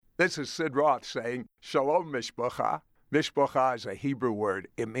This is Sid Roth saying, Shalom Mishpacha. Mishpacha is a Hebrew word.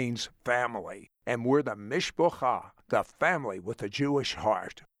 It means family. And we're the Mishpacha, the family with a Jewish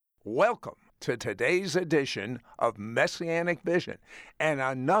heart. Welcome to today's edition of Messianic Vision and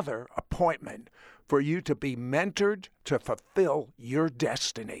another appointment for you to be mentored to fulfill your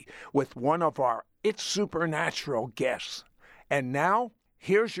destiny with one of our It's Supernatural guests. And now,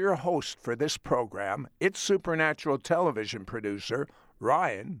 here's your host for this program, It's Supernatural television producer,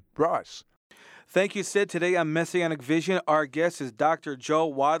 Ryan Bruss. Thank you, Sid. Today on Messianic Vision, our guest is Dr.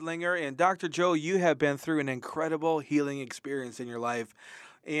 Joe Wadlinger. And Dr. Joe, you have been through an incredible healing experience in your life.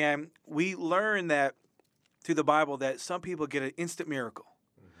 And we learn that through the Bible that some people get an instant miracle.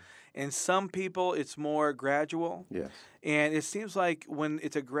 And some people, it's more gradual. Yes. And it seems like when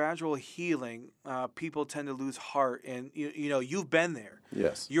it's a gradual healing, people tend to lose heart. And, you know, you've been there.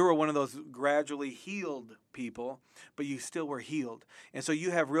 Yes. You were one of those gradually healed people, but you still were healed. And so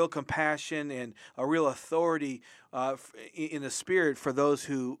you have real compassion and a real authority in the spirit for those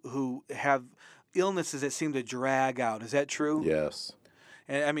who have illnesses that seem to drag out. Is that true? Yes.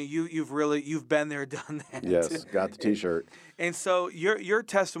 And I mean, you've been there, done that. Yes, got the T-shirt. And so your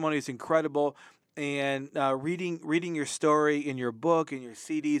testimony is incredible, and reading your story in your book, in your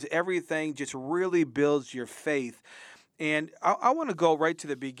CDs, everything just really builds your faith. And I want to go right to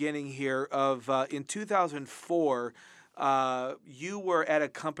the beginning here of in 2004, you were at a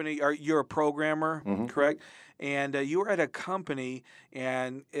company, or you're a programmer, correct? And you were at a company,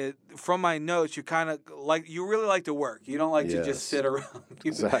 and from my notes, you really like to work. You don't like to just sit around.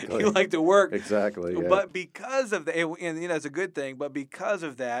 Exactly. You like to work. Exactly. Yeah. But because of that, and you know, it's a good thing. But because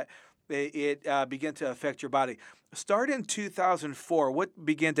of that, it began to affect your body. Start in 2004. What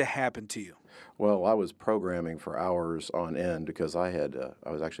began to happen to you? Well, I was programming for hours on end because I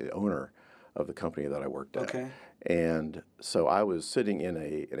was actually the owner of the company that I worked at. Okay. And so I was sitting in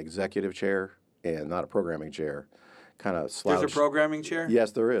an executive chair and not a programming chair, kind of slouched. There's a programming chair?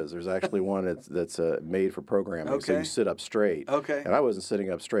 Yes, there is. There's actually one that's made for programming. So you sit up straight. Okay. And I wasn't sitting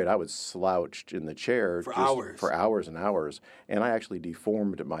up straight. I was slouched in the chair for hours. For hours and hours. And I actually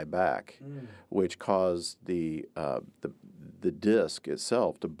deformed my back, which caused the disc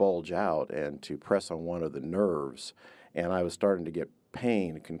itself to bulge out and to press on one of the nerves. And I was starting to get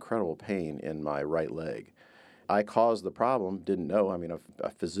pain, incredible pain in my right leg. I caused the problem, didn't know. I mean, a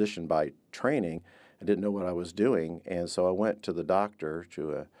physician by training, I didn't know what I was doing. And so I went to the doctor,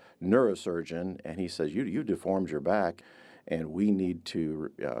 to a neurosurgeon, and he says, you deformed your back, and we need to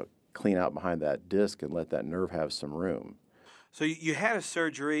clean out behind that disc and let that nerve have some room. So you had a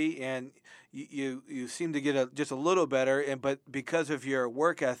surgery, and you seemed to get just a little better, but because of your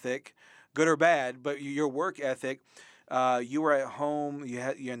work ethic, good or bad, but your work ethic, you were at home,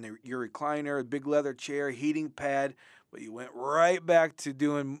 you're in your recliner, a big leather chair, heating pad, but you went right back to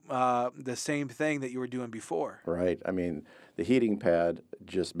doing the same thing that you were doing before. Right. I mean, the heating pad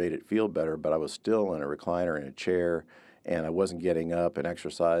just made it feel better, but I was still in a recliner in a chair, and I wasn't getting up and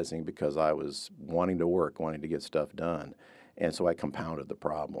exercising because I was wanting to work, wanting to get stuff done. And so I compounded the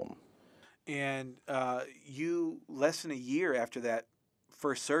problem. And you, less than a year after that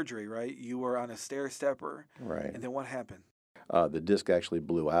first surgery, right? You were on a stair stepper. Right. And then what happened? The disc actually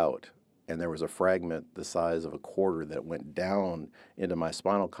blew out, and there was a fragment the size of a quarter that went down into my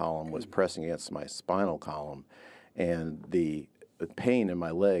spinal column, was pressing against my spinal column, and the pain in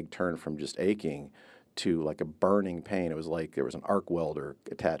my leg turned from just aching to like a burning pain. It was like there was an arc welder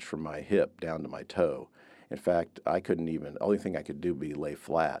attached from my hip down to my toe. In fact, the only thing I could do would be lay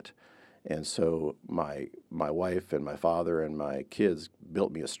flat. And so my wife and my father and my kids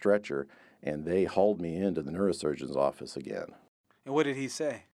built me a stretcher, and they hauled me into the neurosurgeon's office again. And what did he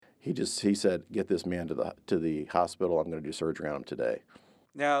say? He said, "Get this man to the hospital. I'm going to do surgery on him today."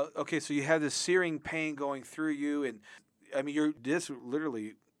 Now, okay, so you had this searing pain going through you, and I mean your disc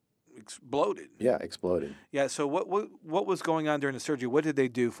literally exploded. Yeah, exploded. Yeah. So what was going on during the surgery? What did they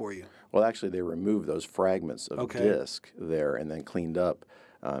do for you? Well, actually, they removed those fragments of disc there, and then cleaned up.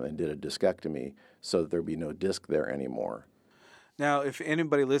 And did a discectomy so that there'd be no disc there anymore. Now, if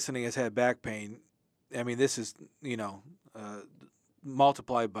anybody listening has had back pain, I mean, this is,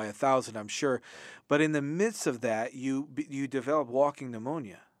 multiplied by 1,000, I'm sure. But in the midst of that, you developed walking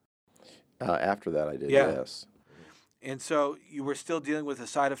pneumonia. After that, I did, yes. And so you were still dealing with the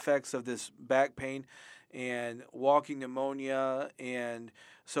side effects of this back pain and walking pneumonia. And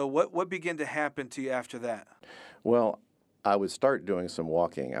so what began to happen to you after that? Well, I would start doing some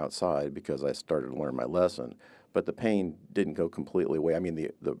walking outside because I started to learn my lesson, but the pain didn't go completely away. I mean,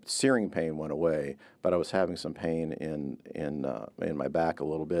 the searing pain went away, but I was having some pain in my back a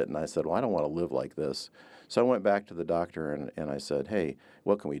little bit, and I said, well, I don't want to live like this. So I went back to the doctor, and I said, hey,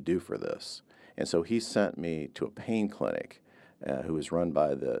 what can we do for this? And so he sent me to a pain clinic who was run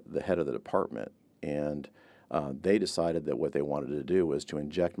by the head of the department, and they decided that what they wanted to do was to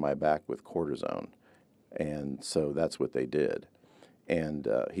inject my back with cortisone. And so that's what they did. And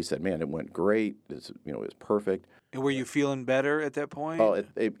he said, man, it went great. It was perfect. And were you feeling better at that point? Oh,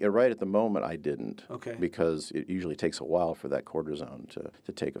 right at the moment, I didn't. Okay. Because it usually takes a while for that cortisone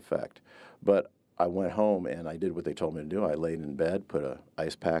to take effect. But I went home and I did what they told me to do. I laid in bed, put an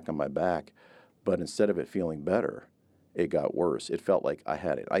ice pack on my back. But instead of it feeling better, it got worse. It felt like I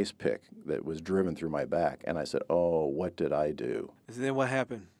had an ice pick that was driven through my back. And I said, oh, what did I do? And then what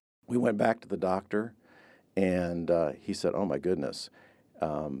happened? We went back to the doctor. And he said, oh, my goodness,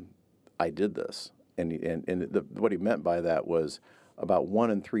 I did this. And what he meant by that was about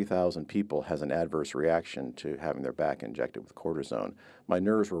 1 in 3,000 people has an adverse reaction to having their back injected with cortisone. My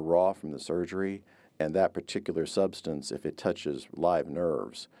nerves were raw from the surgery, and that particular substance, if it touches live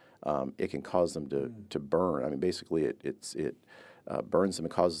nerves, it can cause them to burn. I mean, basically, it burns them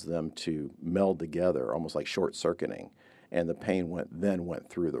and causes them to meld together, almost like short-circuiting. And the pain went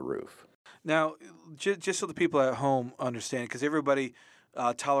through the roof. Now, just so the people at home understand, because everybody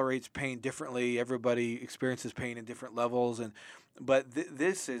tolerates pain differently, everybody experiences pain in different levels, but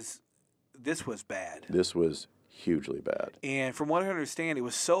this was bad. This was hugely bad. And from what I understand, it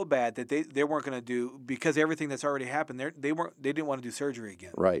was so bad that they weren't going to do, because everything that's already happened, they didn't want to do surgery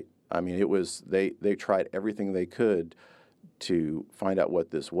again. Right. I mean, it was they tried everything they could to find out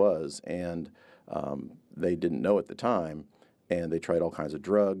what this was, and they didn't know at the time. And they tried all kinds of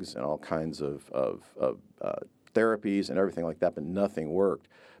drugs and all kinds of therapies and everything like that, but nothing worked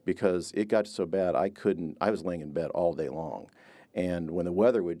because it got so bad I was laying in bed all day long. And when the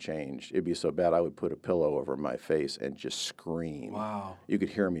weather would change, it'd be so bad I would put a pillow over my face and just scream. Wow. You could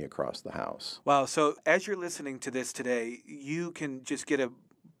hear me across the house. Wow. So as you're listening to this today, you can just get a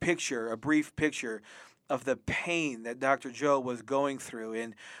brief picture of the pain that Dr. Joe was going through.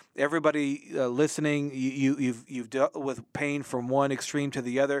 And everybody listening, you've dealt with pain from one extreme to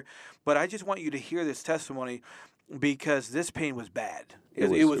the other. But I just want you to hear this testimony because this pain was bad.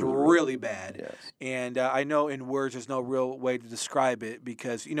 It was really bad. Yes. And I know in words there's no real way to describe it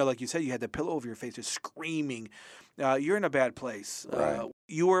because, like you said, you had the pillow over your face just screaming. You're in a bad place. Right.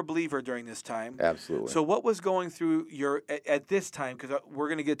 You were a believer during this time. Absolutely. So what was going through at this time, because we're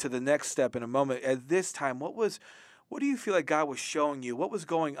going to get to the next step in a moment, at this time, what do you feel like God was showing you? What was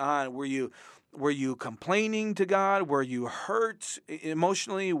going on? Were you complaining to God? Were you hurt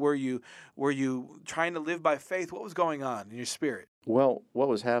emotionally? Were you trying to live by faith? What was going on in your spirit? Well, what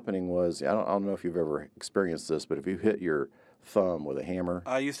was happening was, I don't know if you've ever experienced this, but if you hit your thumb with a hammer.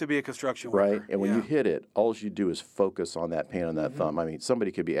 I used to be a construction worker. Right, and when you hit it, all you do is focus on that pain on that thumb. I mean,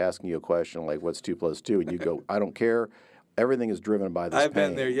 somebody could be asking you a question like, what's 2 + 2? And you go, I don't care. Everything is driven by this pain. I've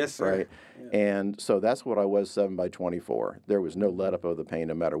been there, yes, sir. Right? Yeah. And so that's what I was 7/24. There was no let-up of the pain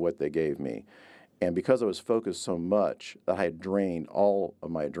no matter what they gave me. And because I was focused so much that I had drained all of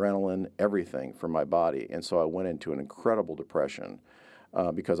my adrenaline, everything from my body. And so I went into an incredible depression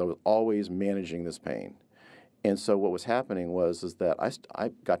because I was always managing this pain. And so what was happening is that I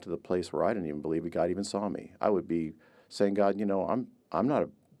got to the place where I didn't even believe God even saw me. I would be saying, God, I'm not a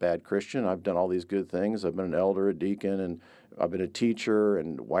bad Christian. I've done all these good things. I've been an elder, a deacon, and I've been a teacher.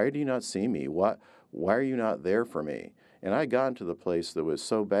 And why do you not see me? Why are you not there for me? And I had gotten to the place that was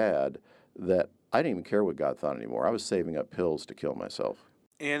so bad that I didn't even care what God thought anymore. I was saving up pills to kill myself.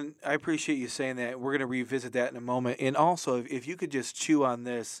 And I appreciate you saying that. We're going to revisit that in a moment. And also, if you could just chew on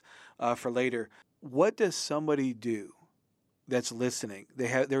this for later. What does somebody do that's listening?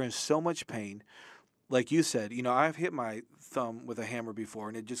 They're in so much pain. Like you said, I've hit my thumb with a hammer before,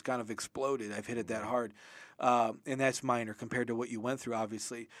 and it just kind of exploded. I've hit it that hard. And that's minor compared to what you went through,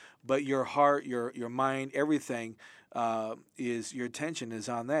 obviously. But your heart, your mind, everything your attention is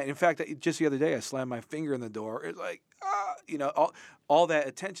on that. In fact, just the other day, I slammed my finger in the door. It's like, all that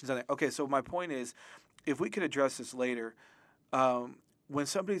attention's on it. Okay, so my point is, if we could address this later, when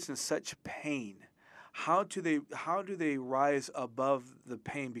somebody's in such pain, how do they rise above the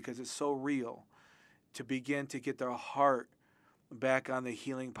pain because it's so real to begin to get their heart back on the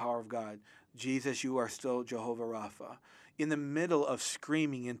healing power of God? Jesus, you are still Jehovah Rapha. In the middle of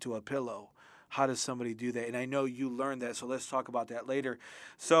screaming into a pillow, how does somebody do that? And I know you learned that, so let's talk about that later.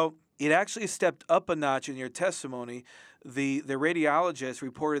 So it actually stepped up a notch in your testimony. The radiologist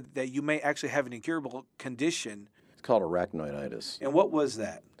reported that you may actually have an incurable condition. It's called arachnoiditis. And what was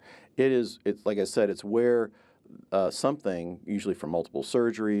that? It's like I said, it's where something, usually from multiple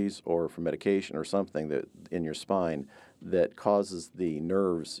surgeries or from medication or something that in your spine, that causes the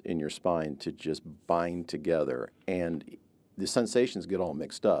nerves in your spine to just bind together, and the sensations get all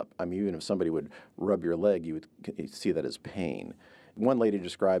mixed up. I mean, even if somebody would rub your leg, you would see that as pain. One lady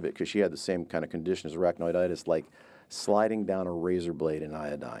described it, because she had the same kind of condition as arachnoiditis, like sliding down a razor blade in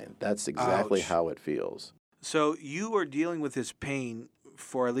iodine. That's exactly Ouch. how it feels. So you were dealing with this pain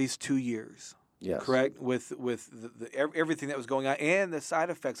for at least 2 years. Yes. Correct, with everything that was going on and the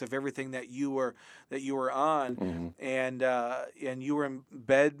side effects of everything that you were on, Mm-hmm. and you were in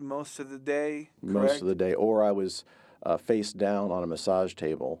bed most of the day. Correct? Most of the day, or I was face down on a massage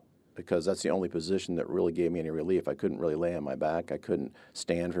table, because that's the only position that really gave me any relief. I couldn't really lay on my back. I couldn't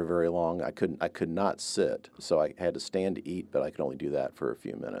stand for very long. I could not sit, so I had to stand to eat, but I could only do that for a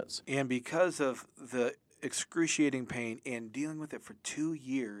few minutes. And because of the excruciating pain and dealing with it for 2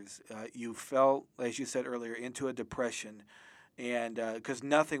 years, you fell, as you said earlier, into a depression, and because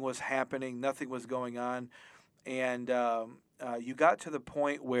nothing was happening, nothing was going on, and you got to the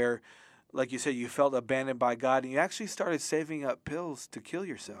point where, like you said, you felt abandoned by God, and you actually started saving up pills to kill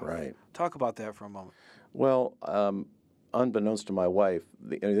yourself. Right. Talk about that for a moment. Well, unbeknownst to my wife,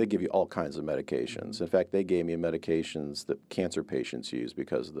 they give you all kinds of medications. In fact, they gave me medications that cancer patients use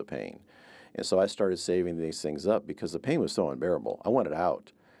because of the pain. And so I started saving these things up because the pain was so unbearable. I wanted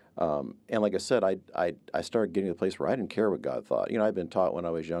out. And like I said, I started getting to the place where I didn't care what God thought. I'd been taught when I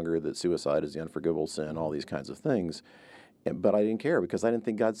was younger that suicide is the unforgivable sin, all these kinds of things. But I didn't care because I didn't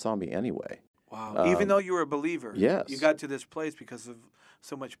think God saw me anyway. Wow. Even though you were a believer, yes. You got to this place because of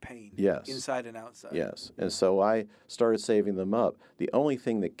so much pain, yes. inside and outside. Yes. And so I started saving them up. The only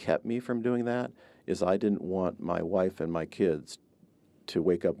thing that kept me from doing that is I didn't want my wife and my kids to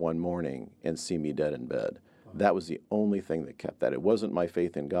wake up one morning and see me dead in bed. Wow. That was the only thing that kept that. It wasn't my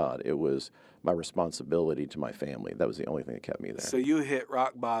faith in God. It was my responsibility to my family. That was the only thing that kept me there. So you hit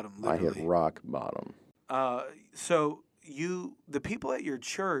rock bottom, literally. I hit rock bottom. So the people at your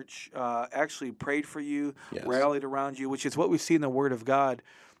church actually prayed for you, yes. rallied around you, which is what we see in the Word of God,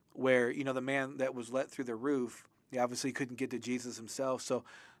 where, the man that was let through the roof, he obviously couldn't get to Jesus himself, so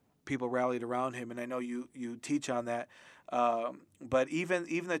people rallied around him, and I know you teach on that. But even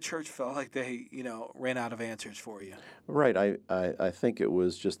the church felt like they, ran out of answers for you. Right. I think it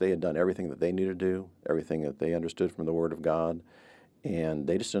was just they had done everything that they needed to do, everything that they understood from the Word of God, and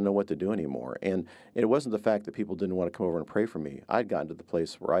they just didn't know what to do anymore. And it wasn't the fact that people didn't want to come over and pray for me. I'd gotten to the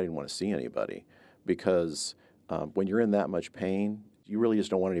place where I didn't want to see anybody because when you're in that much pain, you really just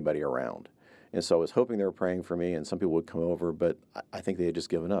don't want anybody around. And so I was hoping they were praying for me and some people would come over, but I think they had just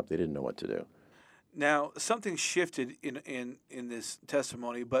given up. They didn't know what to do. Now, something shifted in this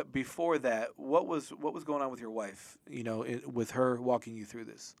testimony, but before that, what was going on with your wife, with her walking you through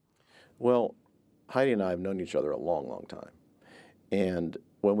this? Well, Heidi and I have known each other a long, long time. And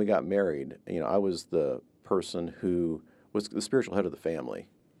when we got married, I was the person who was the spiritual head of the family.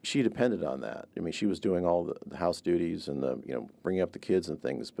 She depended on that. I mean, she was doing all the house duties and bringing up the kids and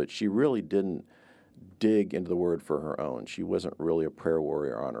things, but she really didn't dig into the Word for her own. She wasn't really a prayer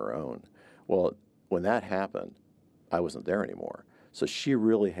warrior on her own. Well, when that happened, I wasn't there anymore. So she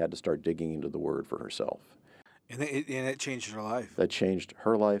really had to start digging into the Word for herself. And it changed her life. That changed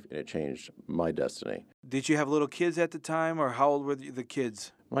her life, and it changed my destiny. Did you have little kids at the time, or how old were the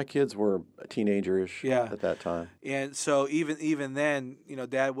kids? My kids were teenagerish at that time. And so even then,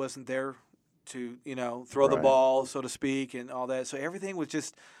 Dad wasn't there to, throw the ball, so to speak, and all that. So everything was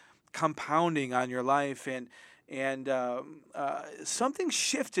just compounding on your life. And something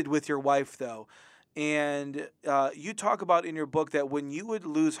shifted with your wife, though. And you talk about in your book that when you would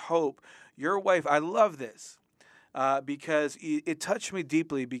lose hope, your wife, I love this. Because it touched me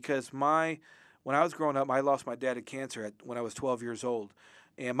deeply because when I was growing up, I lost my dad to cancer when I was 12 years old.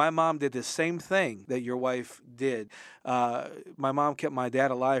 And my mom did the same thing that your wife did. My mom kept my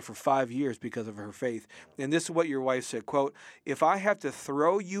dad alive for 5 years because of her faith. And this is what your wife said, quote, "If I have to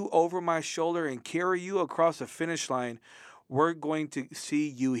throw you over my shoulder and carry you across the finish line, we're going to see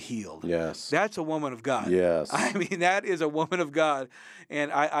you healed." Yes. That's a woman of God. Yes. I mean, that is a woman of God.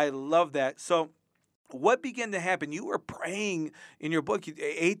 And I love that. So what began to happen? You were praying in your book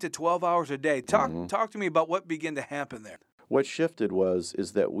 8 to 12 hours a day. Talk to me about what began to happen there. What shifted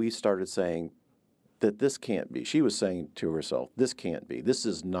is that we started saying that this can't be. She was saying to herself, this can't be. This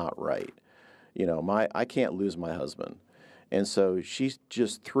is not right. I can't lose my husband. And so she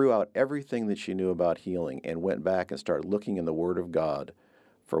just threw out everything that she knew about healing and went back and started looking in the Word of God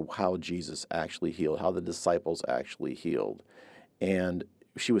for how Jesus actually healed, how the disciples actually healed. And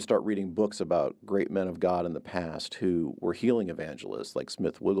she would start reading books about great men of God in the past who were healing evangelists, like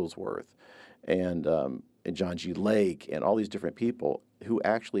Smith Wigglesworth and John G. Lake and all these different people who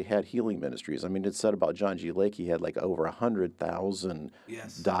actually had healing ministries. I mean, it's said about John G. Lake, he had like over 100,000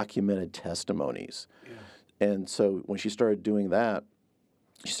 documented testimonies. Yeah. And so when she started doing that,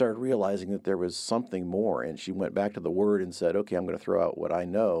 she started realizing that there was something more, and she went back to the Word and said, okay, I'm going to throw out what I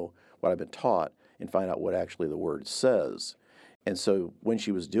know, what I've been taught, and find out what actually the Word says. And so when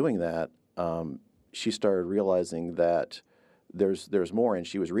she was doing that, she started realizing that there's more, and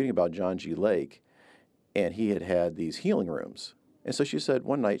she was reading about John G. Lake, and he had these healing rooms. And so she said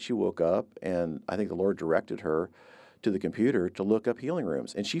one night she woke up, and I think the Lord directed her to the computer to look up healing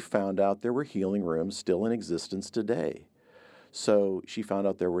rooms, and she found out there were healing rooms still in existence today. So she found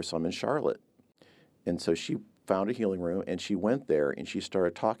out there were some in Charlotte. And so she found a healing room, and she went there, and she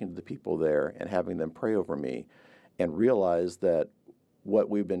started talking to the people there and having them pray over me, and realized that what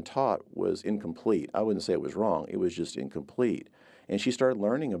we've been taught was incomplete. I wouldn't say it was wrong. It was just incomplete. And she started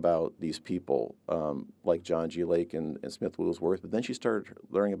learning about these people like John G. Lake and Smith Wigglesworth, but then she started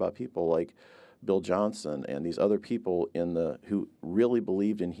learning about people like Bill Johnson and these other people who really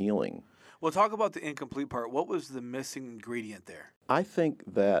believed in healing. Well, talk about the incomplete part. What was the missing ingredient there? I think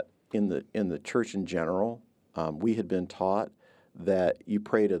that in the church in general, we had been taught that you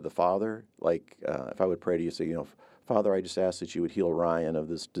pray to the Father. Like if I would pray to you, say, Father, I just ask that you would heal Ryan of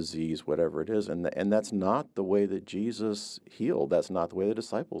this disease, whatever it is. And that's not the way that Jesus healed. That's not the way the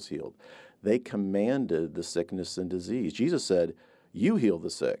disciples healed. They commanded the sickness and disease. Jesus said, you heal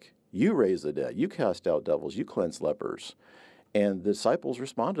the sick, you raise the dead, you cast out devils, you cleanse lepers. And the disciples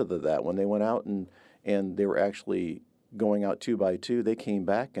responded to that. When they went out and they were actually going out 2 by 2, they came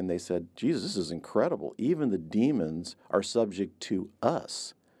back and they said, Jesus, this is incredible. Even the demons are subject to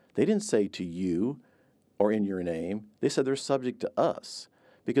us. They didn't say to you or in your name. They said they're subject to us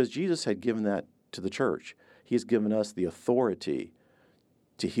because Jesus had given that to the church. He's given us the authority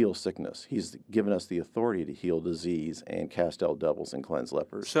to heal sickness. He's given us the authority to heal disease and cast out devils and cleanse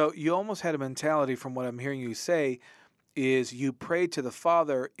lepers. So you almost had a mentality from what I'm hearing you say is you prayed to the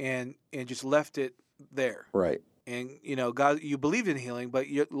Father and just left it there. Right. And, God, you believed in healing, but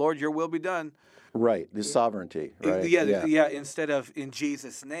Lord, your will be done. Right, the sovereignty, right? Yeah, instead of in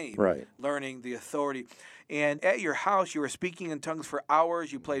Jesus' name, right. Learning the authority. And at your house, you were speaking in tongues for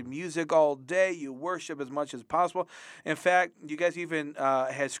hours. You played music all day. You worship as much as possible. In fact, you guys even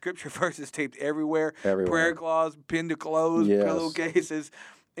had scripture verses taped everywhere. Prayer cloths, pinned to clothes, pillowcases.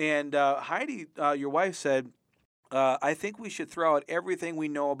 And Heidi, your wife, said, I think we should throw out everything we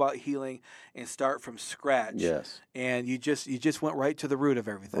know about healing and start from scratch. Yes. And you just went right to the root of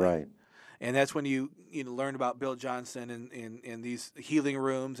everything. Right. And that's when you learned about Bill Johnson and these healing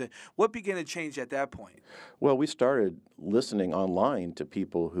rooms. And what began to change at that point? Well, we started listening online to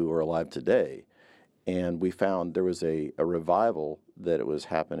people who are alive today. And we found there was a revival that it was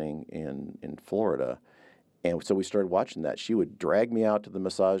happening in Florida. And so we started watching that. She would drag me out to the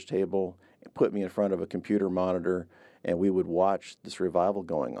massage table and put me in front of a computer monitor, and we would watch this revival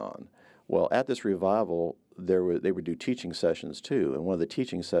going on. Well, at this revival, they would do teaching sessions too, and one of the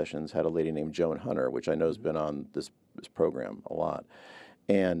teaching sessions had a lady named Joan Hunter, which I know has been on this program a lot.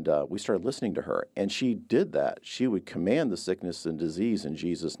 And we started listening to her, and she did that. She would command the sickness and disease in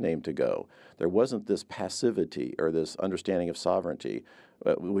Jesus' name to go. There wasn't this passivity or this understanding of sovereignty,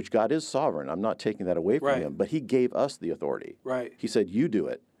 which God is sovereign. I'm not taking that away from him, but he gave us the authority. Right. He said, you do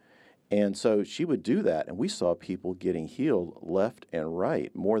it. And so she would do that, and we saw people getting healed left and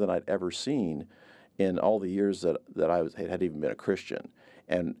right, more than I'd ever seen in all the years that I had even been a Christian.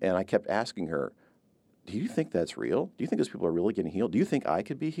 And I kept asking her, do you think that's real? Do you think those people are really getting healed? Do you think I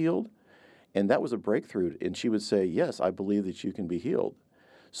could be healed? And that was a breakthrough. And she would say, yes, I believe that you can be healed.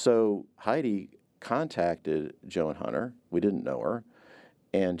 So Heidi contacted Joan Hunter. We didn't know her.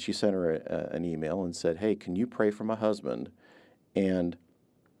 And she sent her an email and said, hey, can you pray for my husband? And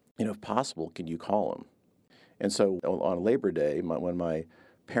if possible, can you call him? And so on Labor Day, when my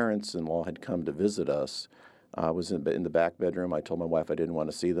parents-in-law had come to visit us, I was in the back bedroom. I told my wife I didn't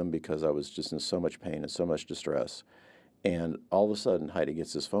want to see them because I was just in so much pain and so much distress. And all of a sudden, Heidi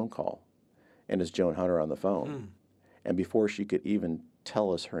gets this phone call, and it's Joan Hunter on the phone. And before she could even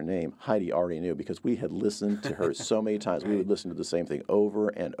tell us her name, Heidi already knew because we had listened to her so many times. We would listen to the same thing over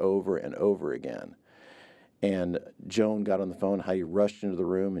and over and over again. And Joan got on the phone. Heidi rushed into the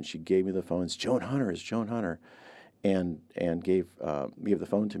room, and she gave me the phone. It's Joan Hunter. It's Joan Hunter. And gave the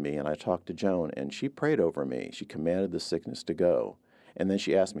phone to me, and I talked to Joan, and she prayed over me. She commanded the sickness to go. And then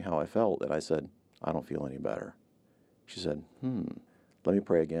she asked me how I felt, and I said, I don't feel any better. She said, let me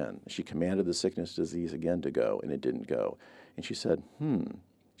pray again. She commanded the sickness disease again to go, and it didn't go. And she said,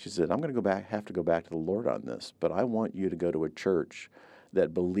 She said, I'm going to have to go back to the Lord on this, but I want you to go to a church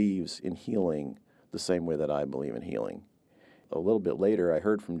that believes in healing the same way that I believe in healing. A little bit later, I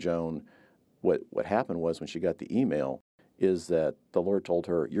heard from Joan what happened was when she got the email is that the Lord told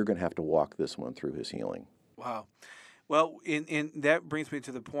her, you're going to have to walk this one through his healing. Wow. Well, in that brings me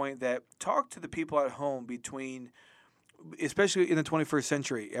to the point that talk to the people at home especially in the 21st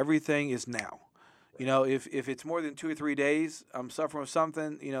century, everything is now. You know, if it's more than 2 or 3 days, I'm suffering with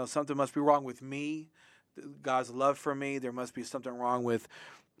something, something must be wrong with me, God's love for me. There must be something wrong with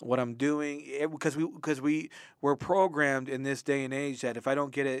what I'm doing, because we're programmed in this day and age that if I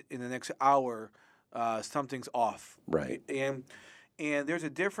don't get it in the next hour, something's off. Right. And there's a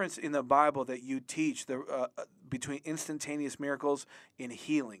difference in the Bible that you teach between instantaneous miracles and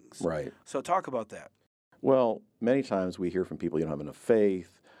healings. Right. So talk about that. Well, many times we hear from people, you don't have enough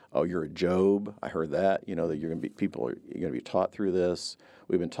faith. Oh, you're a Job. I heard that, that you're going to be taught through this.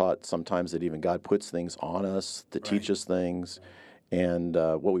 We've been taught sometimes that even God puts things on us to teach us things. And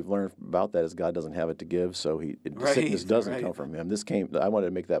what we've learned about that is God doesn't have it to give, so sickness doesn't come from him. I wanted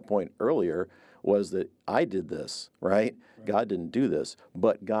to make that point earlier, was that I did this, right? God didn't do this,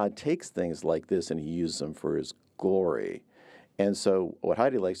 but God takes things like this and he uses them for his glory. And so what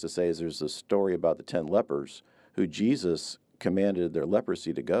Heidi likes to say is there's a story about the 10 lepers who Jesus commanded their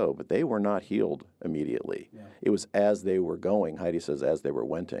leprosy to go, but they were not healed immediately. Yeah. It was as they were going. Heidi says as they were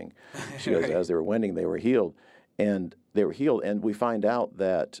wenting. She goes, as they were wending, they were healed. And they were healed. And we find out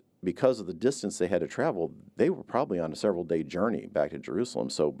that because of the distance they had to travel, they were probably on a several-day journey back to Jerusalem.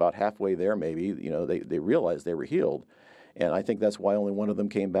 So about halfway there, maybe, they realized they were healed. And I think that's why only one of them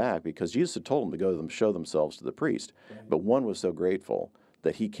came back, because Jesus had told them to go to them, show themselves to the priest. Right. But one was so grateful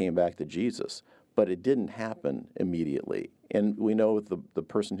that he came back to Jesus. But it didn't happen immediately. And we know with the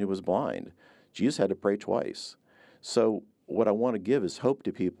person who was blind, Jesus had to pray twice. So what I want to give is hope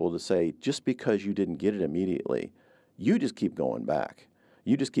to people to say, just because you didn't get it immediately, you just keep going back.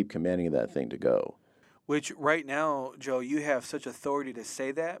 You just keep commanding that thing to go. Which right now, Joe, you have such authority to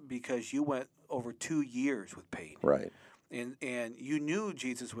say that because you went over 2 years with pain. Right. And you knew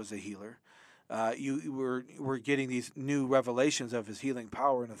Jesus was a healer. You were getting these new revelations of his healing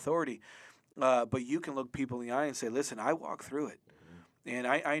power and authority. But you can look people in the eye and say, listen, I walk through it. And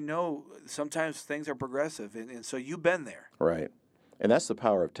I know sometimes things are progressive, and so you've been there. Right. And that's the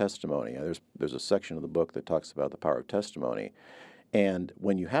power of testimony. There's a section of the book that talks about the power of testimony. And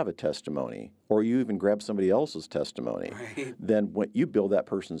when you have a testimony, or you even grab somebody else's testimony, then when you build that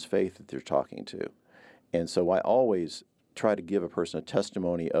person's faith that they're talking to. And so I always try to give a person a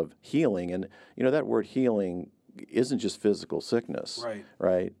testimony of healing. And, that word healing isn't just physical sickness,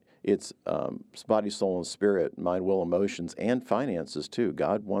 right? It's body, soul, and spirit, mind, will, emotions, and finances, too.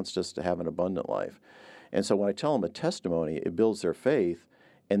 God wants us to have an abundant life. And so when I tell them a testimony, it builds their faith.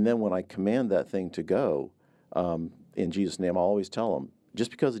 And then when I command that thing to go, in Jesus' name, I'll always tell them, just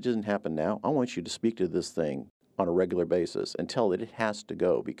because it doesn't happen now, I want you to speak to this thing on a regular basis and tell it has to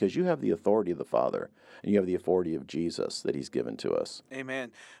go, because you have the authority of the Father and you have the authority of Jesus that he's given to us.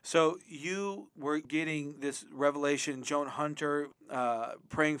 Amen. So you were getting this revelation, Joan Hunter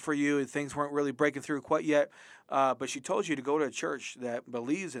praying for you, and things weren't really breaking through quite yet, but she told you to go to a church that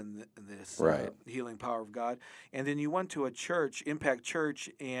believes in this healing power of God. And then you went to a church, Impact Church,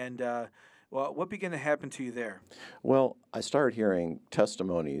 and what began to happen to you there? Well, I started hearing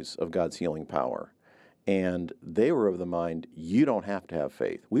testimonies of God's healing power. And they were of the mind, you don't have to have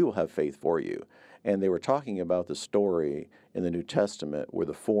faith. We will have faith for you. And they were talking about the story in the New Testament where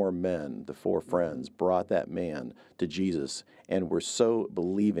the 4 men, the 4 friends, brought that man to Jesus and were so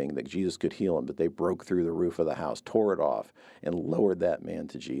believing that Jesus could heal him that they broke through the roof of the house, tore it off, and lowered that man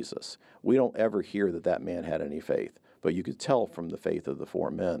to Jesus. We don't ever hear that man had any faith, but you could tell from the faith of the 4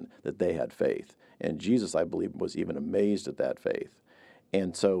 men that they had faith. And Jesus, I believe, was even amazed at that faith.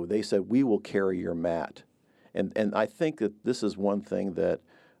 And so they said, we will carry your mat. And I think that this is one thing that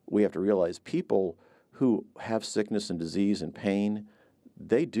we have to realize. People who have sickness and disease and pain,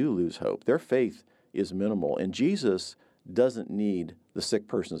 they do lose hope. Their faith is minimal. And Jesus doesn't need the sick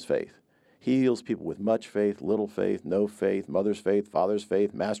person's faith. He heals people with much faith, little faith, no faith, mother's faith, father's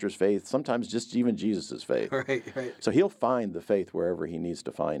faith, master's faith, sometimes just even Jesus' faith. Right. So he'll find the faith wherever he needs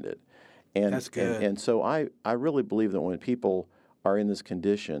to find it. And, that's good. And so I really believe that when people are in this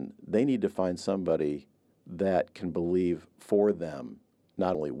condition, they need to find somebody that can believe for them,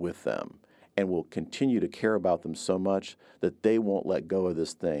 not only with them, and will continue to care about them so much that they won't let go of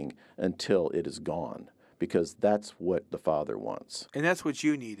this thing until it is gone, because that's what the Father wants. And that's what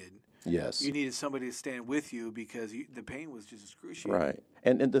you needed. Yes. You needed somebody to stand with you because the pain was just excruciating. Right.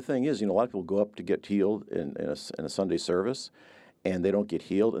 And the thing is, a lot of people go up to get healed in a Sunday service, and they don't get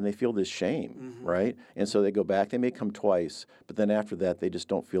healed, and they feel this shame, right? And so they go back. They may come twice, but then after that, they just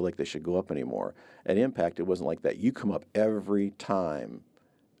don't feel like they should go up anymore. At Impact, it wasn't like that. You come up every time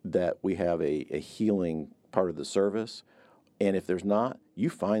that we have a healing part of the service, and if there's not,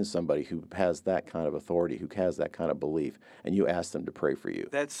 you find somebody who has that kind of authority, who has that kind of belief, and you ask them to pray for you.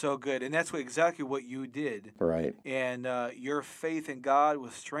 That's so good. And that's exactly what you did. Right. And your faith in God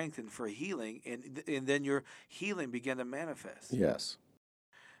was strengthened for healing, and then your healing began to manifest. Yes.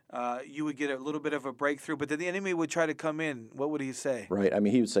 You would get a little bit of a breakthrough, but then the enemy would try to come in. What would he say? Right. I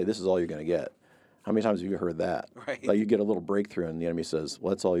mean, he would say, this is all you're going to get. How many times have you heard that? Right. Like you get a little breakthrough and the enemy says, well,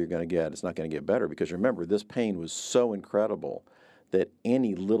 that's all you're going to get. It's not going to get better. Because remember, this pain was so incredible that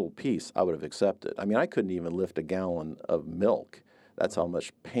any little piece I would have accepted. I mean, I couldn't even lift a gallon of milk. That's how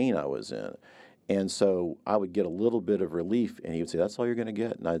much pain I was in. And so I would get a little bit of relief, and he would say, that's all you're going to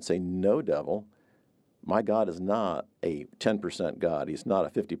get. And I'd say, no, devil. My God is not a 10% God. He's not a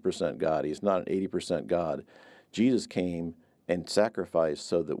 50% God. He's not an 80% God. Jesus came and sacrificed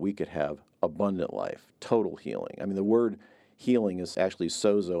so that we could have abundant life, total healing. I mean, the word healing is actually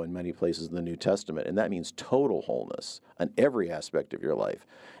sozo in many places in the New Testament, and that means total wholeness on every aspect of your life.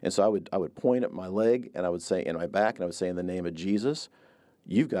 And so I would point at my leg, and I would say, in my back, and I would say, in the name of Jesus,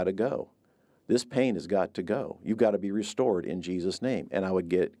 you've got to go. This pain has got to go. You've got to be restored in Jesus' name. And I would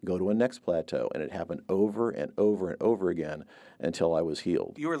go to a next plateau, and it happened over and over and over again until I was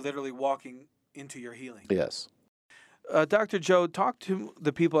healed. You were literally walking into your healing. Yes. Dr. Joe, talk to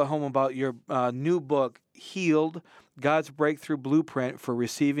the people at home about your new book, Healed, God's Breakthrough Blueprint for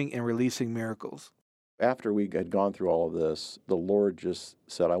Receiving and Releasing Miracles. After we had gone through all of this, the Lord just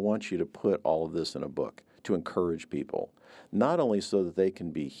said, I want you to put all of this in a book to encourage people, not only so that they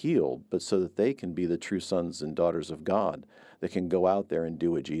can be healed, but so that they can be the true sons and daughters of God that can go out there and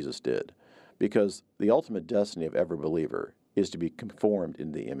do what Jesus did. Because the ultimate destiny of every believer is to be conformed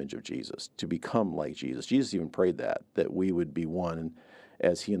in the image of Jesus, to become like Jesus. Jesus even prayed that we would be one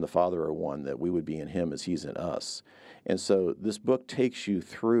as he and the Father are one, that we would be in him as he's in us. And so this book takes you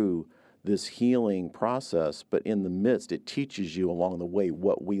through this healing process, but in the midst, it teaches you along the way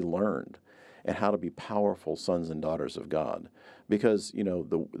what we learned and how to be powerful sons and daughters of God. Because,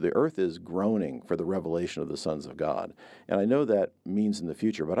 the earth is groaning for the revelation of the sons of God. And I know that means in the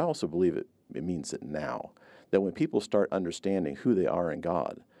future, but I also believe it means it now. That when people start understanding who they are in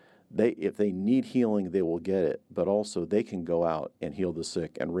God, if they need healing, they will get it, but also they can go out and heal the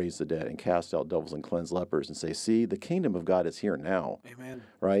sick and raise the dead and cast out devils and cleanse lepers and say, see, the kingdom of God is here now. Amen.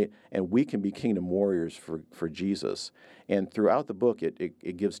 Right? And we can be kingdom warriors for Jesus. And throughout the book,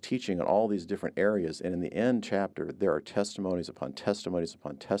 it gives teaching on all these different areas. And in the end chapter, there are testimonies upon testimonies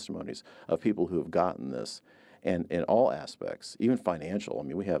upon testimonies of people who have gotten this. And in all aspects, even financial. I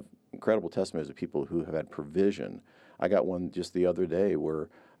mean, we have incredible testimonies of people who have had provision. I got one just the other day where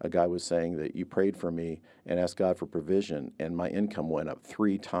a guy was saying that you prayed for me and asked God for provision, and my income went up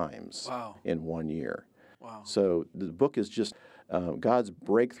 3 times in 1 year. Wow. So the book is just God's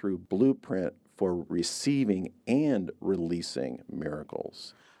breakthrough blueprint for receiving and releasing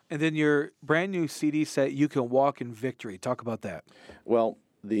miracles. And then your brand new CD set, You Can Walk in Victory. Talk about that. Well,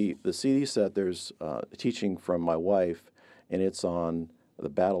 the CD set, there's teaching from my wife, and it's on the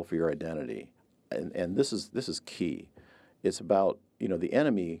battle for your identity. And this is key. It's about, the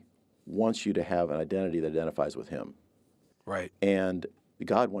enemy wants you to have an identity that identifies with him. Right. And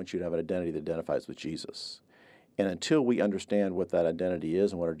God wants you to have an identity that identifies with Jesus. And until we understand what that identity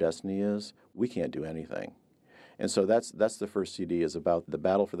is and what our destiny is, we can't do anything. And so that's the first CD, is about the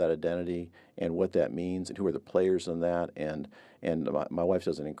battle for that identity and what that means and who are the players in that. And my wife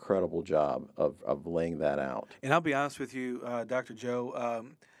does an incredible job of laying that out. And I'll be honest with you, Dr. Joe,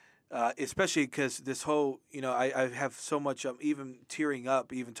 especially because this whole, I have so much, I'm even tearing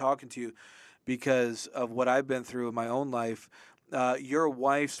up, even talking to you, because of what I've been through in my own life. Your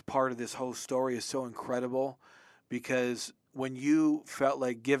wife's part of this whole story is so incredible, because when you felt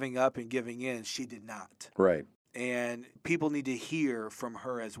like giving up and giving in, she did not. Right. And people need to hear from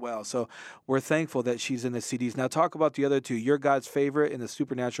her as well. So we're thankful that she's in the CDs. Now talk about the other two, You're God's Favorite and The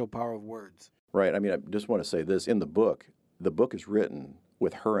Supernatural Power of Words. Right. I mean, I just want to say this. In the book is written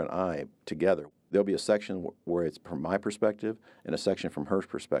with her and I together. There'll be a section where it's from my perspective and a section from her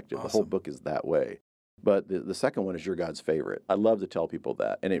perspective. Awesome. The whole book is that way. But the second one is You're God's Favorite. I love to tell people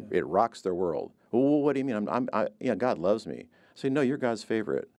that, and it rocks their world. Well, what do you mean? God loves me. I say, no, you're God's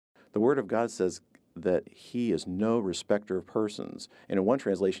favorite. The Word of God says that he is no respecter of persons. And in one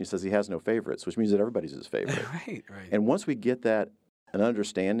translation, he says he has no favorites, which means that everybody's his favorite. Right. And once we get that an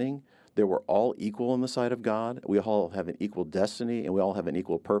understanding that we're all equal in the sight of God. We all have an equal destiny, and we all have an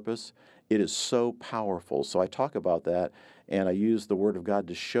equal purpose. It is so powerful. So I talk about that, and I use the Word of God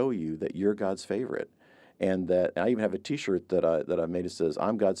to show you that you're God's favorite. And that I even have a T-shirt that I made. It says,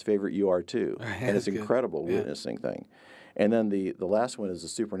 "I'm God's favorite. You are too." And it's an incredible witnessing thing. And then the last one is the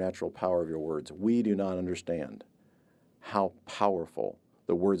supernatural power of your words. We do not understand how powerful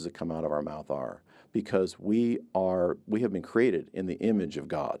the words that come out of our mouth are, because we have been created in the image of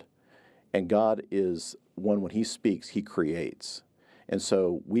God, and God is one. When He speaks, He creates, and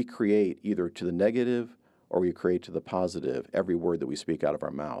so we create either to the negative or we create to the positive every word that we speak out of our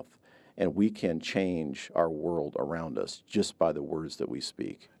mouth. And we can change our world around us just by the words that we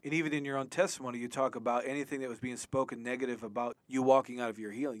speak. And even in your own testimony, you talk about anything that was being spoken negative about you walking out of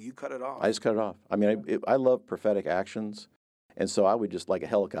your healing. You cut it off. I just cut it off. I mean, I love prophetic actions. And so I would just, like a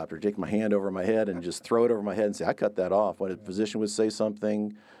helicopter, take my hand over my head and just throw it over my head and say, I cut that off. When a physician would say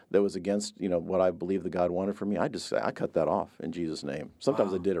something that was against, what I believe that God wanted from me, I just say, I cut that off in Jesus' name.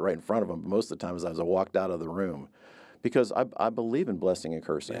 Sometimes I did it right in front of them, but most of the times as I walked out of the room. Because I believe in blessing and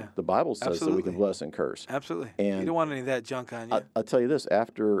cursing. Yeah. The Bible says that we can bless and curse. Absolutely. And you don't want any of that junk on you. I'll tell you this.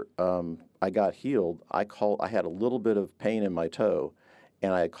 After I got healed, I had a little bit of pain in my toe,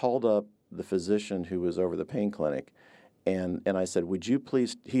 and I called up the physician who was over the pain clinic, and I said, would you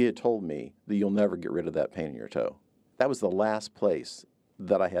please, he had told me that you'll never get rid of that pain in your toe. That was the last place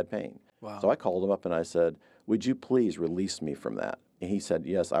that I had pain. Wow. So I called him up and I said, would you please release me from that? And he said,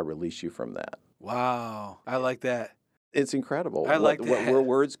 yes, I release you from that. Wow. I like that. It's incredible what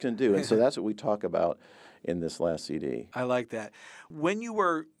words can do. And so that's what we talk about in this last CD. I like that. When you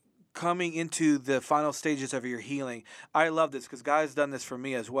were coming into the final stages of your healing, I love this because God's done this for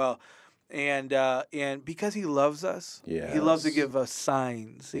me as well. And because He loves us, yes. He loves to give us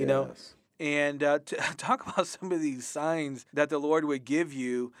signs, you know. And to talk about some of these signs that the Lord would give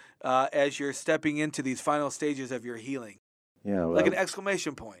you as you're stepping into these final stages of your healing. Yeah, well, like an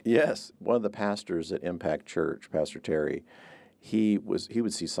exclamation point. Yes. One of the pastors at Impact Church, Pastor Terry, he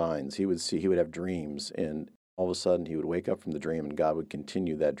would see signs. He would have dreams, and all of a sudden he would wake up from the dream, and God would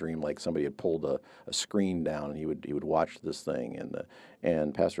continue that dream like somebody had pulled a screen down, and he would watch this thing,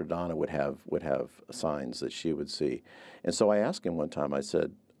 and Pastor Donna would have signs that she would see. And so I asked him one time, I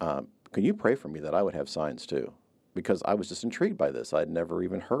said, can you pray for me that I would have signs too? Because I was just intrigued by this. I'd never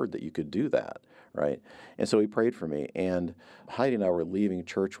even heard that you could do that, right? And so he prayed for me. And Heidi and I were leaving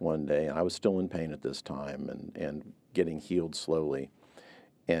church one day, and I was still in pain at this time and getting healed slowly.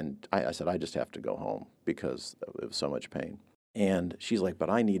 And I said, I just have to go home because it was so much pain. And she's like, but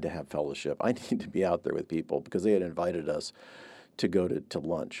I need to have fellowship. I need to be out there with people, because they had invited us to go to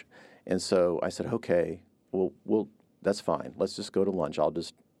lunch. And so I said, okay, well, that's fine. Let's just go to lunch. I'll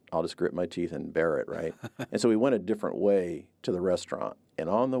just grit my teeth and bear it, right? And so we went a different way to the restaurant. And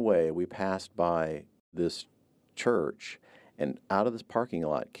on the way, we passed by this church, and out of this parking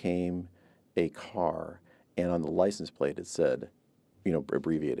lot came a car, and on the license plate it said,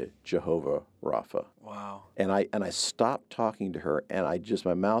 abbreviated, Jehovah Rapha. Wow. And I stopped talking to her, and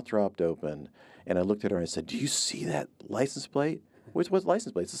my mouth dropped open, and I looked at her and I said, do you see that license plate? What's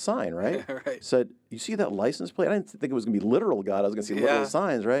license plate? It's a sign, right? Right. Said, you see that license plate? I didn't think it was going to be literal, God. I was going to see literal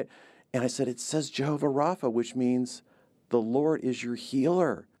signs, right? And I said, it says Jehovah Rapha, which means the Lord is your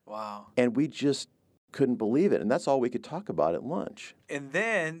healer. Wow. And we just couldn't believe it. And that's all we could talk about at lunch. And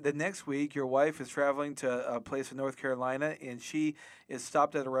then the next week, your wife is traveling to a place in North Carolina, and she is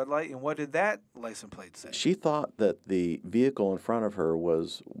stopped at a red light. And what did that license plate say? She thought that the vehicle in front of her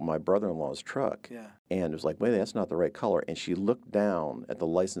was my brother-in-law's truck. Yeah. And it was like, wait, that's not the right color. And she looked down at the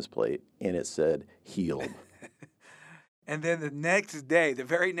license plate, and it said, healed. And then the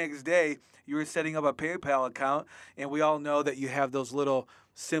very next day, you were setting up a PayPal account, and we all know that you have those little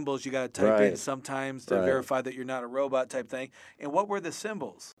symbols you got to type in sometimes to verify that you're not a robot type thing. And what were the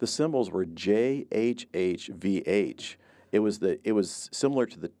symbols? The symbols were JHHVH. It was similar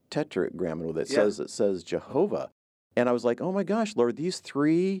to the tetragram that says Jehovah. And I was like, oh my gosh, Lord, these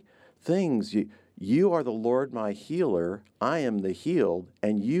three things, you are the Lord my healer, I am the healed,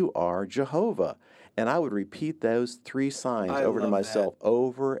 and you are Jehovah. And I would repeat those three signs over to myself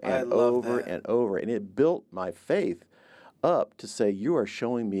over and over and over. And it built my faith up to say, you are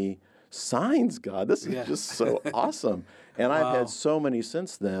showing me signs, God. This is just so awesome. And I've had so many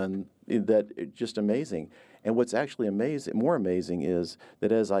since then that it's just amazing. And what's actually more amazing is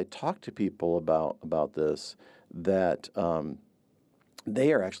that as I talk to people about this, that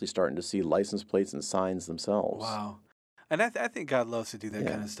they are actually starting to see license plates and signs themselves. Wow. And I think God loves to do that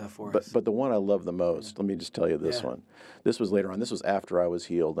kind of stuff for us. But the one I love the most, let me just tell you this one. This was later on. This was after I was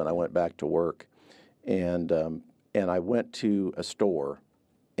healed, and I went back to work. And And I went to a store,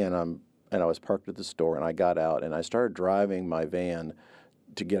 and I was parked at the store, and I got out, and I started driving my van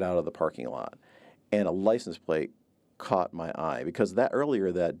to get out of the parking lot. And a license plate caught my eye, because that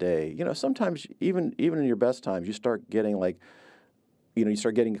earlier that day, sometimes even in your best times, you start getting you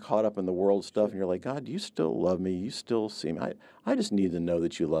start getting caught up in the world stuff, and you're like, God, do you still love me? You still see me? I just need to know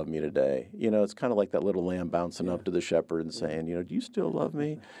that you love me today. It's kind of like that little lamb bouncing up to the shepherd and saying, do you still love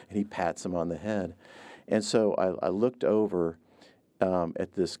me? And he pats him on the head. And so I looked over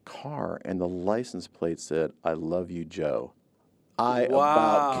at this car, and the license plate said, I love you, Joe. I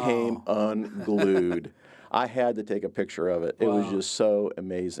about came unglued. I had to take a picture of it. It was just so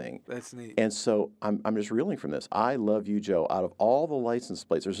amazing. That's neat. And so I'm just reeling from this. I love you, Joe. Out of all the license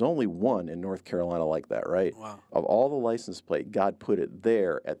plates, there's only one in North Carolina like that, right? Wow. Of all the license plate, God put it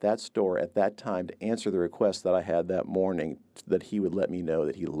there at that store at that time to answer the request that I had that morning, that he would let me know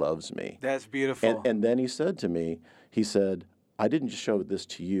that he loves me. That's beautiful. And then he said to me, I didn't just show this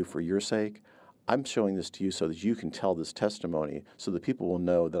to you for your sake. I'm showing this to you so that you can tell this testimony, so that people will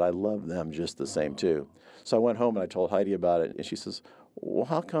know that I love them just the same too. So I went home and I told Heidi about it, and she says, well,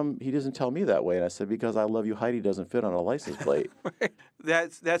 how come he doesn't tell me that way? And I said, because I love you, Heidi doesn't fit on a license plate. Right.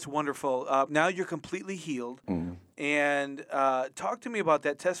 That's wonderful. Now you're completely healed. Mm-hmm. And talk to me about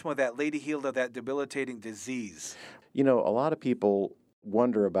that testimony, that lady healed of that debilitating disease. A lot of people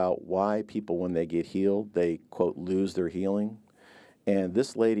wonder about why people, when they get healed, they, quote, lose their healing. And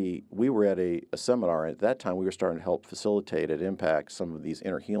this lady, we were at a seminar, and at that time we were starting to help facilitate at Impact some of these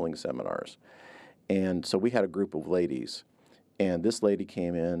inner healing seminars. And so we had a group of ladies, and this lady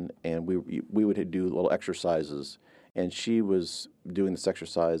came in, and we would do little exercises, and she was doing this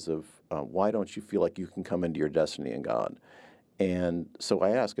exercise of why don't you feel like you can come into your destiny in God? And so I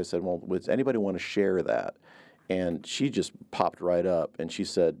asked, I said, well, does anybody want to share that? And she just popped right up, and she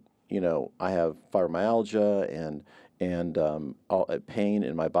said, I have fibromyalgia and pain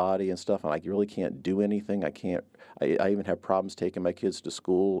in my body and stuff, and I really can't do anything. I even have problems taking my kids to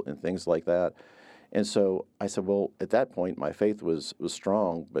school and things like that. And so I said, well, at that point, my faith was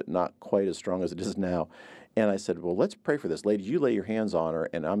strong, but not quite as strong as it is now. And I said, well, let's pray for this lady. You lay your hands on her,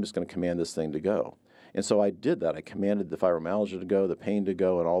 and I'm just going to command this thing to go. And so I did that. I commanded the fibromyalgia to go, the pain to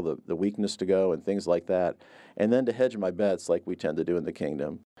go, and all the weakness to go, and things like that. And then to hedge my bets, like we tend to do in the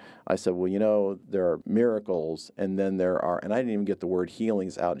kingdom, I said, well, there are miracles, and then there are, and I didn't even get the word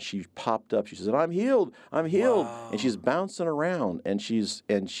healings out, and she popped up. She said, I'm healed. Wow. And she's bouncing around, and she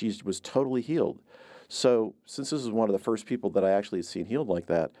was totally healed. So since this is one of the first people that I actually had seen healed like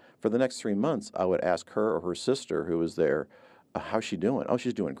that, for the next 3 months, I would ask her or her sister who was there, how's she doing? Oh,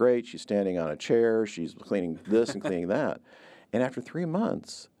 she's doing great. She's standing on a chair. She's cleaning this and cleaning that. And after 3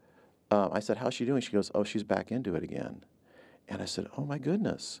 months, I said, how's she doing? She goes, oh, she's back into it again. And I said, oh, my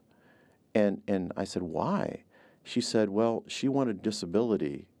goodness. And I said, why? She said, well, she wanted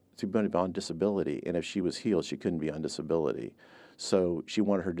disability, to be on disability, and if she was healed, she couldn't be on disability. So she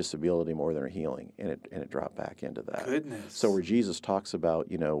wanted her disability more than her healing, and it dropped back into that. Goodness. So where Jesus talks about,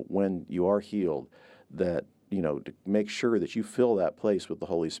 when you are healed, that, to make sure that you fill that place with the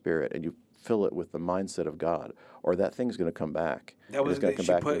Holy Spirit, and you fill it with the mindset of God, or that thing's going to come back. That was going to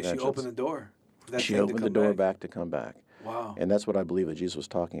come back. She opened the door. She opened the door back to come back. Wow. And that's what I believe that Jesus was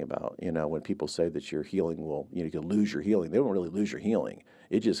talking about. When people say that your healing will, you can lose your healing, they don't really lose your healing.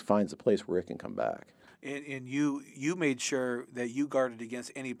 It just finds a place where it can come back. And you made sure that you guarded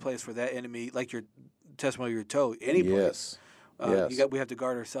against any place where that enemy, like your testimony, your toe, any place. Yes. We have to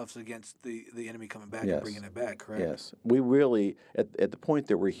guard ourselves against the enemy coming back and bringing it back, correct? Yes. We really, at the point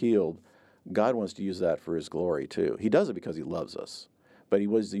that we're healed, God wants to use that for His glory too. He does it because He loves us, but He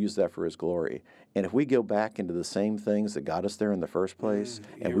wants to use that for His glory. And if we go back into the same things that got us there in the first place,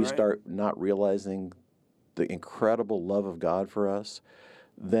 and we start not realizing the incredible love of God for us,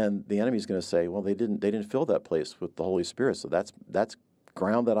 then the enemy's going to say, well, they didn't fill that place with the Holy Spirit, so that's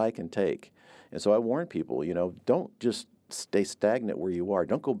ground that I can take. And so I warn people, don't just stay stagnant where you are.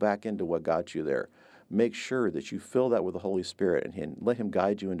 Don't go back into what got you there. Make sure that you fill that with the Holy Spirit and let Him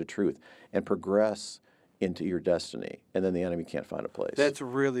guide you into truth and progress into your destiny. And then the enemy can't find a place. That's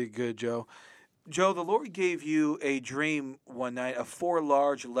really good, Joe. Joe, the Lord gave you a dream one night of 4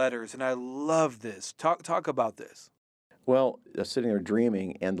 large letters, and I love this. Talk about this. Well, I was sitting there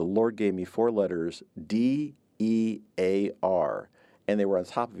dreaming, and the Lord gave me 4 letters, D-E-A-R, and they were on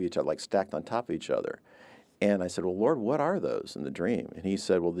top of each other, like stacked on top of each other. And I said, well, Lord, what are those in the dream? And He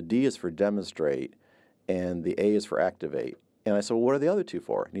said, well, the D is for demonstrate, and the A is for activate. And I said, well, what are the other 2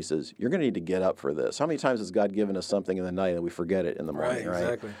 for? And He says, you're going to need to get up for this. How many times has God given us something in the night and we forget it in the morning, right?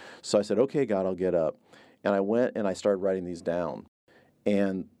 Exactly. So I said, okay, God, I'll get up. And I went and I started writing these down.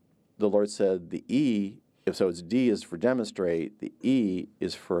 And the Lord said, the E So it's D is for demonstrate, the E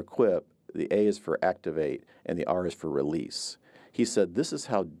is for equip, the A is for activate, and the R is for release. He said, this is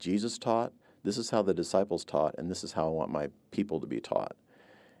how Jesus taught, this is how the disciples taught, and this is how I want my people to be taught.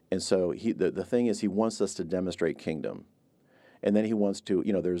 And so the thing is, he wants us to demonstrate kingdom. And then he wants to,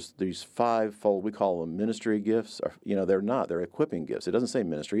 there's these fivefold, we call them ministry gifts. They're equipping gifts. It doesn't say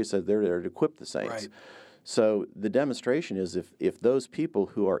ministry, it says they're there to equip the saints. Right. So the demonstration is if those people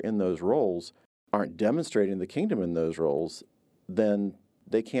who are in those roles aren't demonstrating the kingdom in those roles, then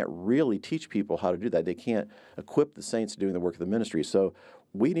they can't really teach people how to do that. They can't equip the saints doing the work of the ministry. So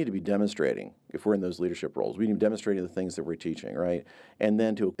we need to be demonstrating, if we're in those leadership roles, we need to be demonstrating the things that we're teaching, right? And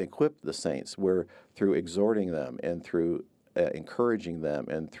then to equip the saints, we're through exhorting them and through encouraging them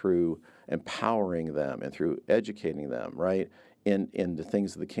and through empowering them and through educating them, right, in the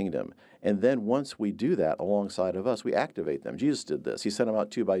things of the kingdom. And then once we do that alongside of us, we activate them. Jesus did this. He sent them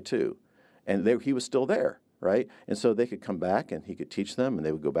out 2 by 2, and he was still there, right? And so they could come back and he could teach them, and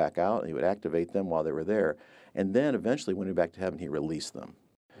they would go back out, and he would activate them while they were there. And then eventually when he went back to heaven, he released them.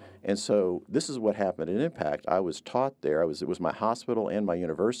 And so this is what happened at Impact. I was taught there. It was my hospital and my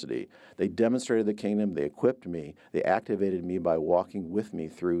university. They demonstrated the kingdom. They equipped me. They activated me by walking with me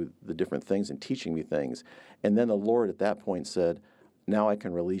through the different things and teaching me things. And then the Lord at that point said, now I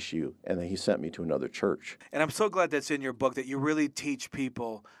can release you. And then he sent me to another church. And I'm so glad that's in your book, that you really teach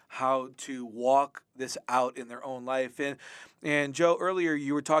people how to walk this out in their own life. And Joe, earlier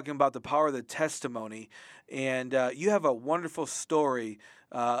you were talking about the power of the testimony. And you have a wonderful story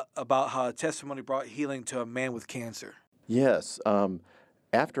about how a testimony brought healing to a man with cancer. Yes.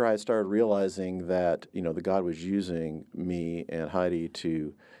 After I started realizing that, the God was using me and Heidi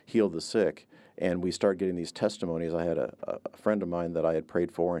to heal the sick, and we started getting these testimonies. I had a friend of mine that I had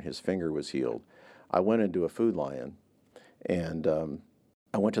prayed for, and his finger was healed. I went into a Food Lion, and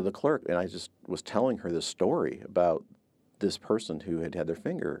I went to the clerk, and I just was telling her this story about this person who had their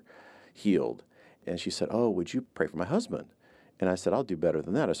finger healed. And she said, oh, would you pray for my husband? And I said, I'll do better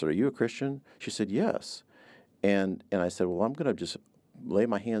than that. I said, are you a Christian? She said, yes. And I said, well, I'm going to just lay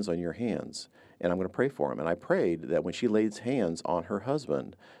my hands on your hands, and I'm going to pray for him. And I prayed that when she laid hands on her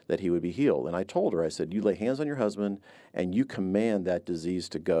husband, that he would be healed. And I told her, I said, you lay hands on your husband, and you command that disease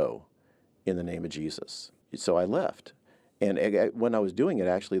to go in the name of Jesus. So I left. And when I was doing it,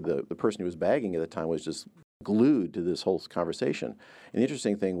 actually, the person who was bagging at the time was just glued to this whole conversation. And the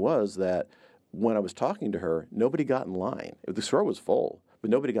interesting thing was that when I was talking to her, nobody got in line. The store was full, but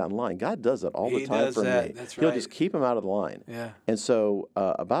nobody got in line. God does that all the time for me. That's He'll right. just keep them out of the line. Yeah. And so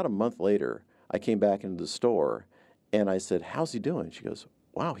about a month later, I came back into the store, and I said, how's he doing? She goes,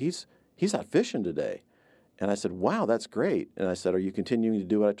 wow, he's out fishing today. And I said, wow, that's great. And I said, are you continuing to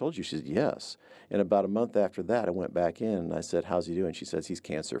do what I told you? She said, yes. And about a month after that, I went back in, and I said, how's he doing? She says, he's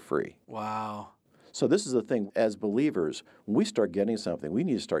cancer-free. Wow. So this is the thing. As believers, when we start getting something, we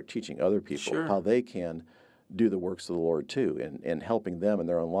need to start teaching other people Sure. how they can do the works of the Lord too, and helping them in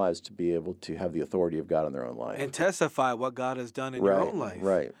their own lives to be able to have the authority of God in their own life. And testify what God has done in your own life.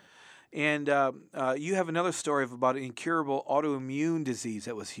 Right. And you have another story about an incurable autoimmune disease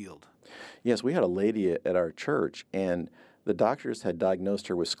that was healed. Yes, we had a lady at our church, and the doctors had diagnosed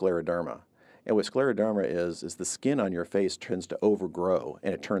her with scleroderma. And what scleroderma is the skin on your face tends to overgrow,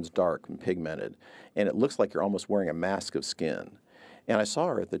 and it turns dark and pigmented. And it looks like you're almost wearing a mask of skin. And I saw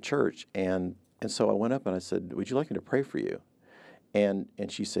her at the church, and so I went up and I said, would you like me to pray for you? And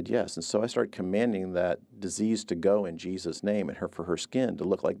she said yes. And so I started commanding that disease to go in Jesus' name, and for her skin to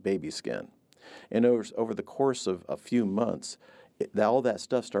look like baby skin. And over the course of a few months, all that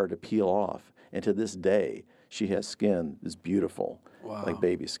stuff started to peel off. And to this day, she has skin that's beautiful, Wow. like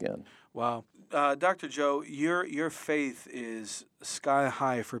baby skin. Wow. Dr. Joe, your faith is sky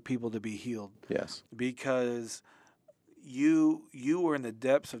high for people to be healed, Yes. because you were in the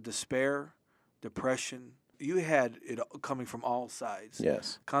depths of despair, depression. You had it coming from all sides.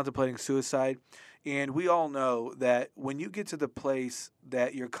 Yes. Contemplating suicide. And we all know that when you get to the place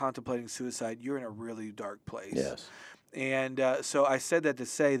that you're contemplating suicide, you're in a really dark place. Yes. And so I said that to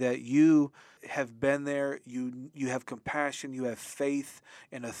say that you have been there, you have compassion, you have faith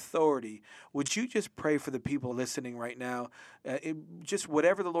and authority. Would you just pray for the people listening right now, just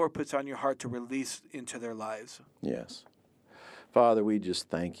whatever the Lord puts on your heart to release into their lives? Yes. Father, we just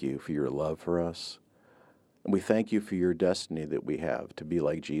thank you for your love for us. And we thank you for your destiny that we have to be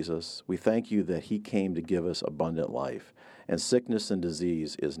like Jesus. We thank you that he came to give us abundant life, and sickness and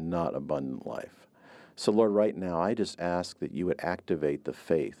disease is not abundant life. So, Lord, right now, I just ask that you would activate the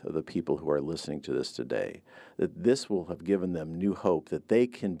faith of the people who are listening to this today, that this will have given them new hope, that they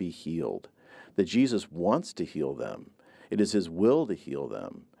can be healed, that Jesus wants to heal them. It is his will to heal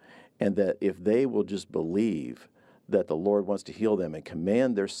them. and that if they will just believe that the Lord wants to heal them and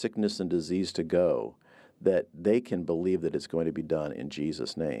command their sickness and disease to go, that they can believe that it's going to be done in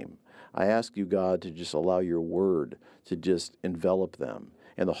Jesus' name. I ask you, God, to just allow your word to just envelop them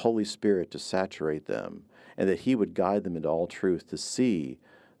and the Holy Spirit to saturate them, and that he would guide them into all truth to see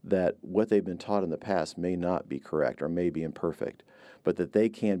that what they've been taught in the past may not be correct or may be imperfect, but that they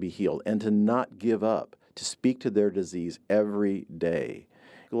can be healed, and to not give up, to speak to their disease every day.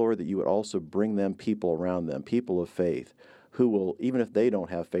 Lord, that you would also bring them people around them, people of faith, who will, even if they don't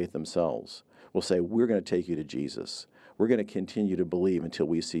have faith themselves, will say, we're going to take you to Jesus. We're going to continue to believe until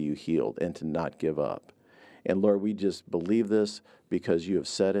we see you healed, and to not give up. And Lord, we just believe this because you have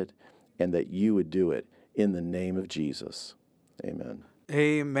said it, and that you would do it in the name of Jesus. Amen.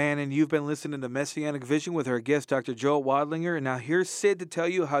 Amen. And you've been listening to Messianic Vision with our guest, Dr. Joe Wadlinger. And now here's Sid to tell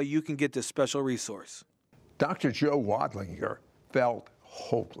you how you can get this special resource. Dr. Joe Wadlinger felt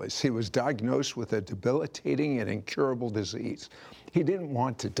hopeless. He was diagnosed with a debilitating and incurable disease. He didn't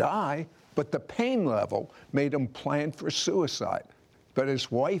want to die, but the pain level made him plan for suicide. But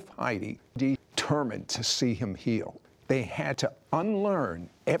his wife, Heidi, determined to see him healed. They had to unlearn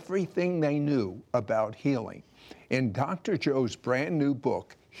everything they knew about healing. In Dr. Joe's brand new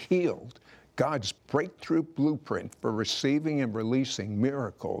book, Healed, God's Breakthrough Blueprint for Receiving and Releasing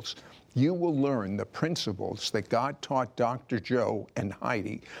Miracles, you will learn the principles that God taught Dr. Joe and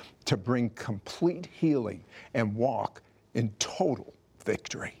Heidi to bring complete healing and walk in total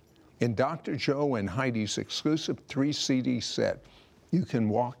victory. In Dr. Joe and Heidi's exclusive 3-CD set, You Can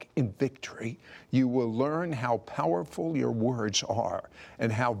Walk in Victory, you will learn how powerful your words are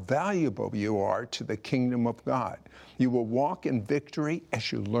and how valuable you are to the kingdom of God. You will walk in victory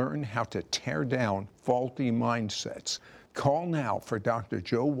as you learn how to tear down faulty mindsets. Call now for Dr.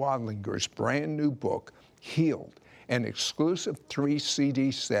 Joe Wadlinger's brand new book, Healed, an exclusive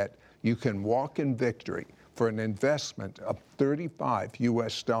 3-CD set, You Can Walk in Victory, for an investment of $35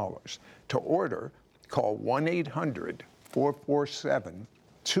 US. To order, call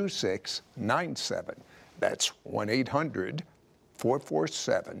 1-800-447-2697. That's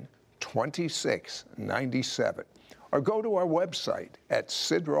 1-800-447-2697. Or go to our website at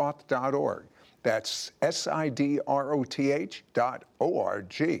sidroth.org. That's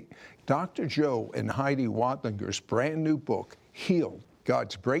SIDROTH.org. Dr. Joe and Heidi Wadlinger's brand new book, Healed,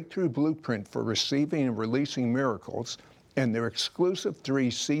 God's Breakthrough Blueprint for Receiving and Releasing Miracles, and their exclusive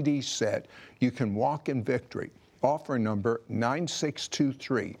 3-CD set, You Can Walk in Victory, offer number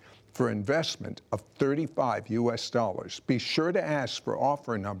 9623, for investment of $35 US. Be sure to ask for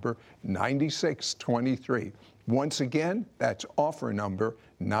offer number 9623. Once again, that's offer number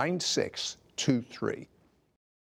 9623.